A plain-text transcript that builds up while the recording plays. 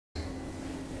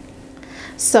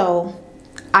So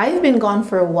I've been gone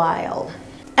for a while,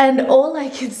 and all I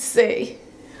can say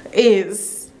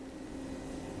is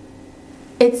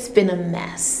it's been a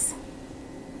mess.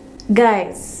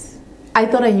 Guys, I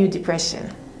thought I knew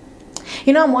depression.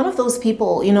 You know, I'm one of those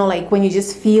people, you know, like when you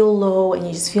just feel low and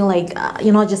you just feel like,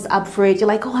 you're not just up for it. You're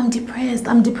like, oh, I'm depressed.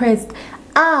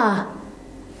 I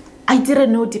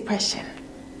didn't know depression.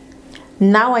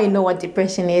 Now I know what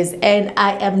depression is, and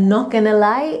I am not gonna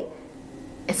lie,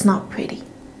 it's not pretty.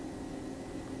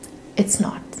 It's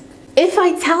not. If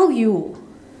I tell you,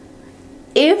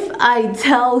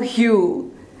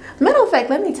 matter of fact,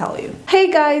 let me tell you. Hey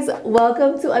guys,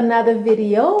 welcome to another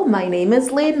video. My name is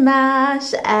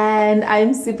linnmash, and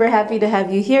I'm super happy to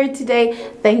have you here today.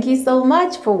 Thank you so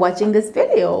much for watching this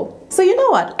video. So you know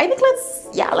what? I think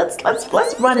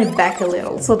let's run it back a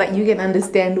little so that you can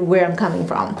understand where I'm coming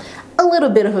from. A little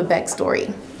bit of a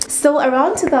backstory. So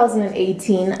around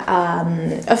 2018,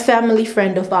 a family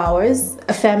friend of ours,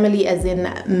 a family as in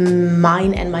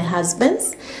mine and my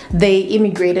husband's, they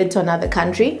immigrated to another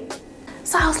country.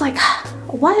 So I was like,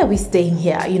 why are we staying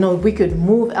here? You know, we could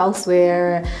move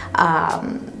elsewhere.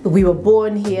 We were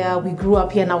born here, we grew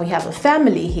up here, now we have a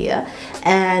family here.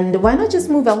 And why not just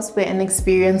move elsewhere and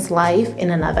experience life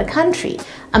in another country?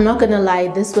 I'm not gonna lie,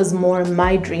 this was more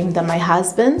my dream than my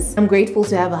husband's. I'm grateful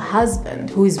to have a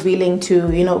husband who is willing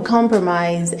to, you know,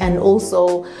 compromise and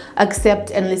also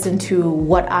accept and listen to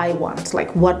what I want,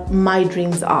 like what my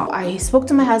dreams are. I spoke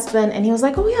to my husband and he was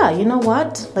like, oh yeah, you know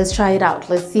what? Let's try it out.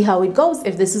 Let's see how it goes.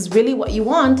 If this is really what you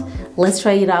want, let's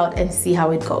try it out and see how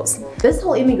it goes. This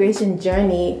whole immigration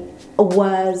journey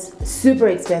was super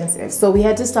expensive, so we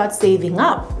had to start saving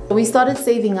up. We started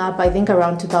saving up, I think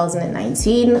around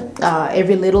 2019.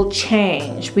 Every little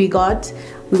change we got,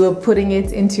 we were putting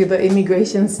it into the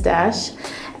immigration stash.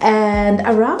 And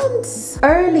around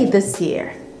early this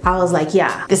year, I was like,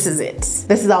 yeah, this is it.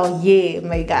 This is our year,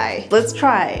 my guy. Let's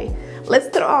try. Let's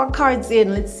throw our cards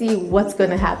in. Let's see what's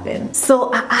gonna happen.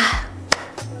 So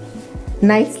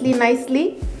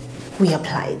nicely, we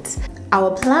applied.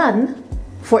 Our plan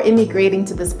for immigrating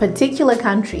to this particular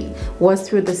country was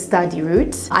through the study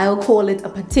route. I'll call it a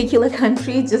particular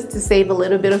country just to save a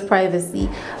little bit of privacy.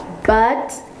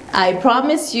 But I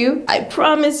promise you,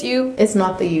 it's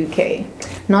not the UK.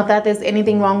 Not that there's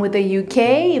anything wrong with the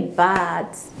UK,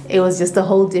 but it was just a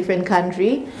whole different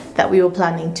country that we were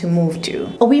planning to move to.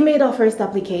 We made our first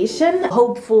application,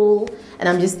 hopeful, and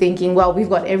I'm just thinking, well, we've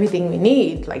got everything we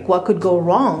need. Like, what could go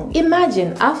wrong?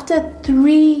 Imagine, after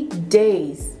 3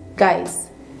 days, guys,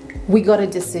 we got a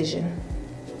decision.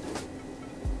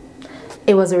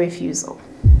 It was a refusal.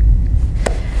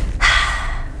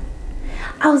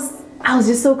 I was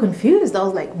just so confused. I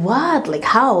was like, what? Like,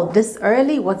 how? This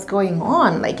early? What's going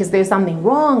on? Like, is there something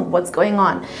wrong? What's going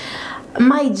on?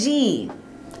 My G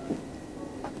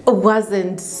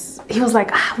he was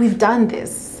like, we've done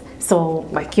this. So,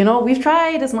 like, you know, we've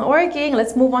tried, it's not working.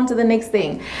 Let's move on to the next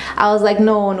thing. I was like,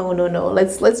 no.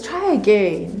 Let's try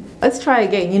again. Let's try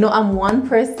again. You know, I'm one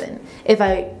person. If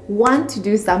I want to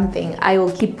do something, I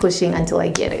will keep pushing until I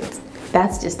get it.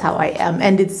 That's just how I am.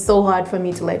 And it's so hard for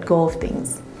me to let go of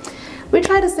things. We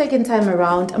tried a second time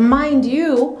around. Mind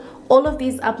you, all of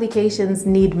these applications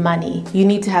need money. You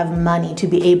need to have money to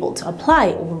be able to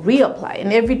apply or reapply.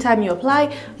 And every time you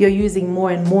apply, you're using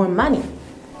more and more money.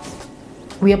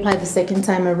 We applied the second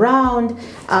time around.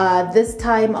 This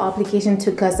time our application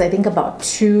took us, I think, about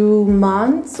 2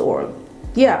 months, or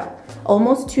yeah,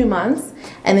 almost 2 months.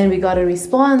 And then we got a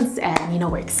response, and you know,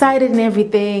 we're excited and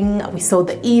everything. We saw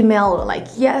the email, we're like,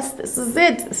 yes, this is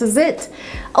it.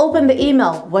 Open the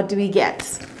email, what do we get?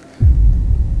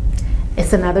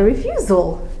 It's another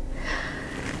refusal.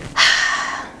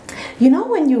 You know,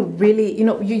 when you really, you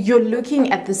know, you're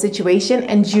looking at the situation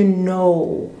and you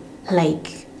know,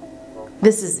 like,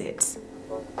 this is it.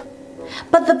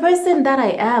 But the person that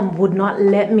I am would not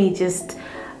let me just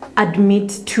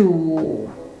admit to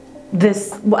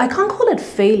this. Well, I can't call it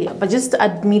failure, but just to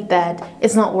admit that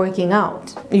it's not working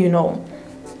out, you know.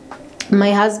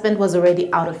 My husband was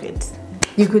already out of it.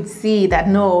 You could see that,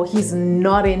 no, he's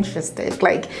not interested.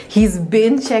 Like, he's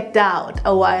been checked out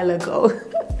a while ago.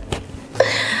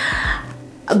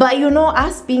 But you know,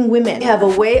 us being women, we have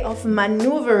a way of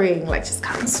maneuvering, like just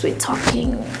kind of sweet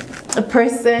talking a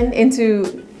person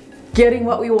into getting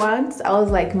what we want. I was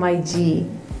like, my G,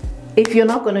 if you're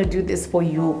not gonna do this for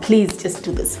you, please just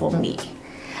do this for me.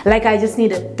 Like, I just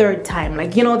need a third time.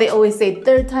 Like, you know, they always say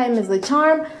third time is the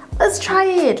charm. Let's try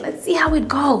it. Let's see how it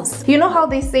goes. You know how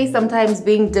they say sometimes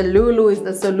being delulu is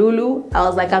the solulu? I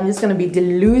was like, I'm just gonna be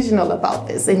delusional about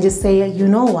this and just say, you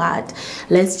know what?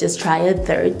 Let's just try a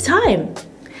third time.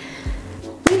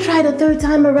 We tried a third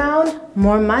time around,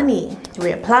 more money.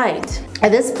 We applied.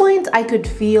 At this point, I could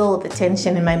feel the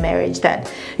tension in my marriage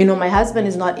that, you know, my husband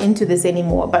is not into this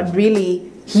anymore, but really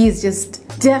he's just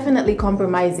definitely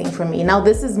compromising for me. Now,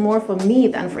 this is more for me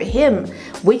than for him,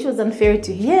 which was unfair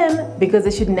to him because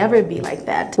it should never be like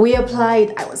that. We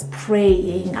applied. I was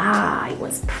praying. I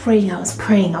was praying. I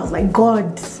was like,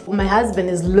 God, my husband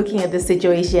is looking at this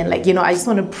situation like, you know, I just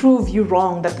want to prove you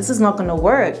wrong, that this is not going to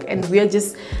work. And we are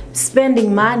just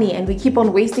spending money and we keep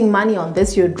on wasting money on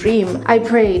this, your dream. I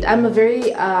prayed. I'm a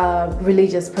very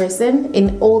religious person.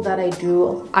 In all that I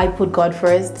do, I put God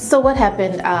first. So what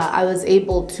happened? I was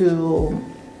able to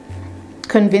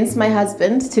convince my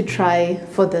husband to try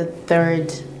for the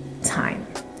third time.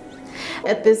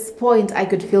 At this point, I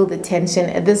could feel the tension.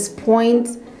 At this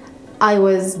point, I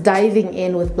was diving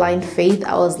in with blind faith.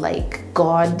 I was like,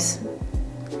 God,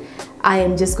 I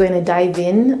am just going to dive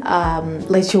in.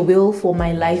 Let your will for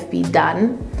my life be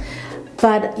done.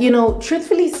 But, you know,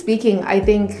 truthfully speaking, I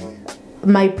think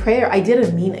my prayer, I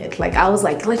didn't mean it. Like, I was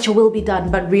like, let your will be done.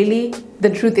 But really, the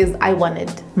truth is, I wanted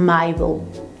my will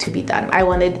to be done. I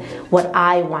wanted what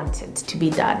I wanted to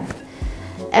be done.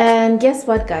 And guess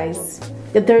what, guys?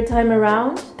 The third time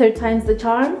around, third time's the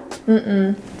charm,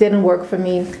 didn't work for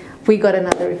me. We got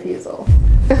another refusal.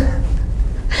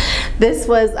 This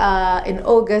was in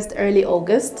August, early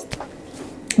August.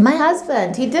 My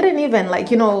husband, he didn't even, like,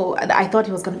 you know, I thought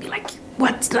he was gonna be like,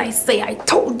 what did I say? I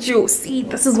told you, see,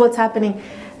 this is what's happening.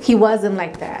 He wasn't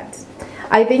like that.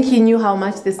 I think he knew how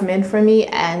much this meant for me,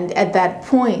 and at that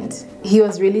point, he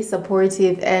was really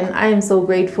supportive, and I am so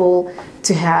grateful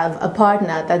to have a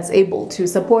partner that's able to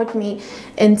support me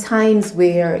in times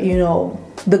where, you know,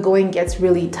 the going gets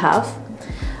really tough.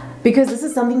 Because this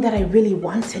is something that I really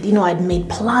wanted. You know, I'd made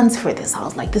plans for this. I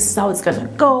was like, this is how it's gonna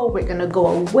go. We're gonna go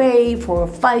away for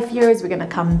 5 years. We're gonna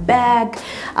come back.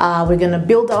 We're gonna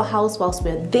build our house whilst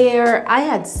we're there. I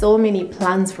had so many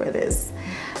plans for this.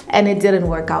 And it didn't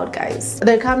work out, guys.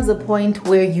 There comes a point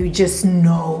where you just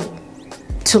know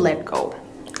to let go.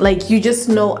 Like, you just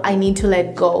know, I need to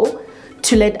let go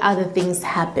to let other things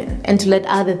happen and to let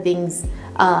other things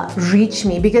reach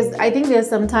me. Because I think there's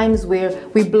some times where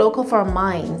we block off our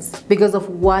minds because of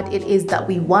what it is that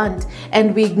we want,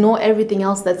 and we ignore everything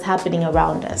else that's happening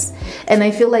around us. And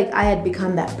I feel like I had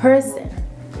become that person.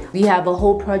 We have a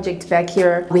whole project back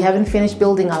here. We haven't finished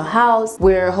building our house.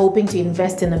 We're hoping to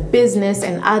invest in a business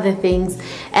and other things.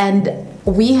 And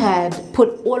we had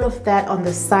put all of that on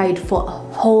the side for a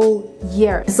whole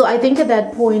year. So I think at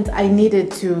that point, I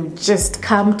needed to just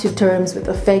come to terms with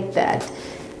the fact that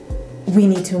we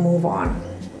need to move on.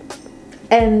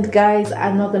 And guys,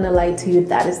 I'm not gonna lie to you,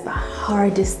 that is the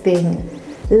hardest thing.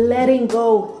 Letting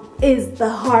go is the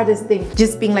hardest thing.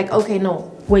 Just being like, okay, no,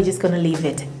 we're just gonna leave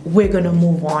it. We're gonna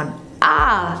move on.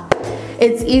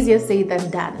 It's easier said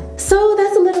than done. So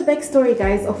that's a little backstory,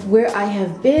 guys, of where I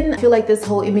have been. I feel like this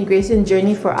whole immigration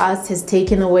journey for us has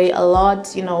taken away a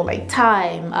lot, you know, like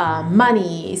time,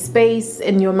 money, space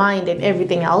in your mind and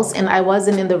everything else. And I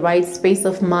wasn't in the right space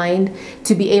of mind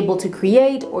to be able to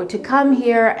create or to come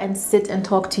here and sit and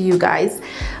talk to you guys.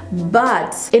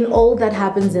 But in all that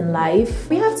happens in life,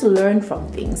 we have to learn from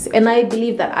things. And I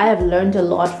believe that I have learned a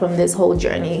lot from this whole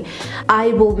journey. I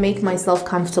will make myself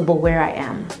comfortable where I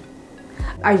am.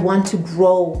 I want to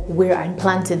grow where I'm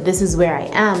planted. This is where I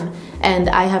am, and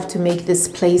I have to make this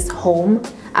place home.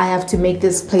 I have to make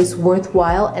this place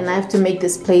worthwhile, and I have to make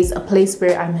this place a place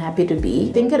where I'm happy to be.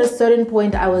 I think at a certain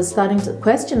point I was starting to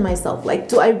question myself, like,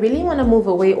 do I really want to move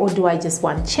away, or do I just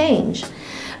want change?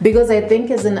 Because I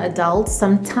think as an adult,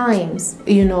 sometimes,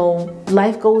 you know,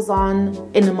 life goes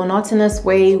on in a monotonous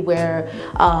way where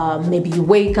maybe you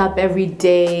wake up every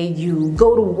day, you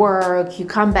go to work, you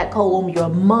come back home, you're a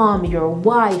mom, you're a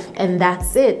wife, and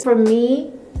that's it. For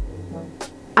me,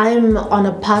 I'm on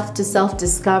a path to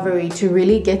self-discovery to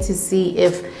really get to see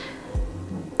if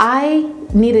I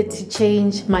needed to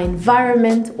change my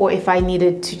environment or if I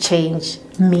needed to change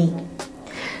me.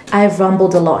 I've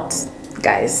rambled a lot,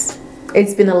 guys.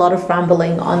 It's been a lot of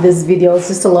rambling on this video. It's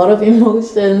just a lot of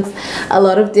emotions, a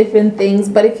lot of different things.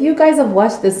 But if you guys have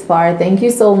watched this far, thank you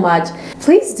so much.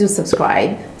 Please do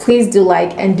subscribe. Please do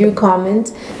like and do comment.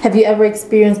 Have you ever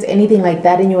experienced anything like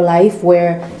that in your life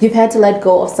where you've had to let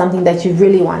go of something that you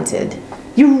really wanted?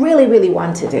 You really, really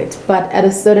wanted it, but at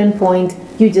a certain point,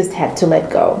 you just had to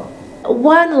let go.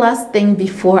 One last thing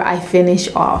before I finish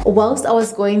off. Whilst I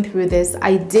was going through this,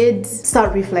 I did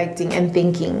start reflecting and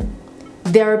thinking,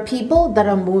 there are people that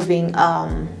are moving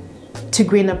to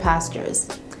greener pastures.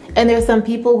 And there's some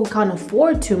people who can't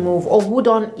afford to move, or who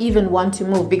don't even want to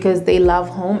move because they love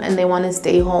home and they want to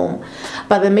stay home.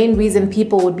 But the main reason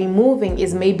people would be moving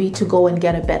is maybe to go and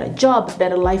get a better job,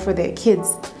 better life for their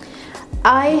kids.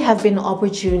 I have been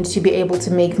opportune to be able to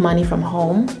make money from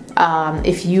home.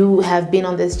 If you have been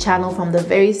on this channel from the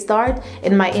very start,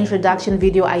 in my introduction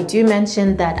video, I do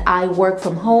mention that I work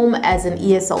from home as an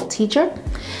ESL teacher.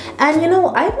 And you know,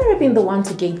 I've never been the one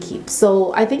to gatekeep.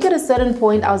 So I think at a certain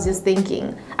point, I was just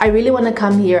thinking, I really want to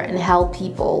come here and help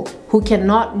people who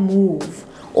cannot move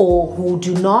or who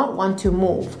do not want to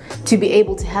move, to be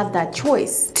able to have that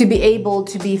choice, to be able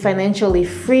to be financially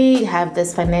free, have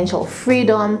this financial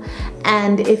freedom.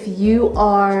 And if you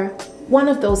are one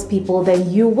of those people, then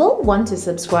you will want to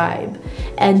subscribe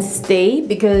and stay,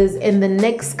 because in the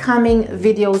next coming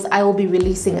videos, I will be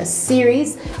releasing a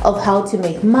series of how to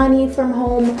make money from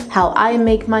home, how I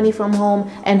make money from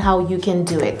home, and how you can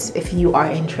do it if you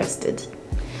are interested.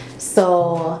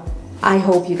 So I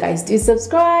hope you guys do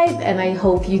subscribe, and I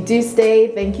hope you do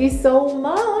stay. Thank you so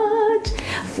much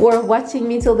for watching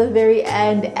me till the very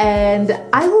end, and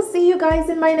I will see you guys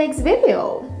in my next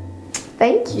video.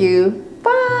 Thank you.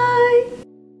 Bye.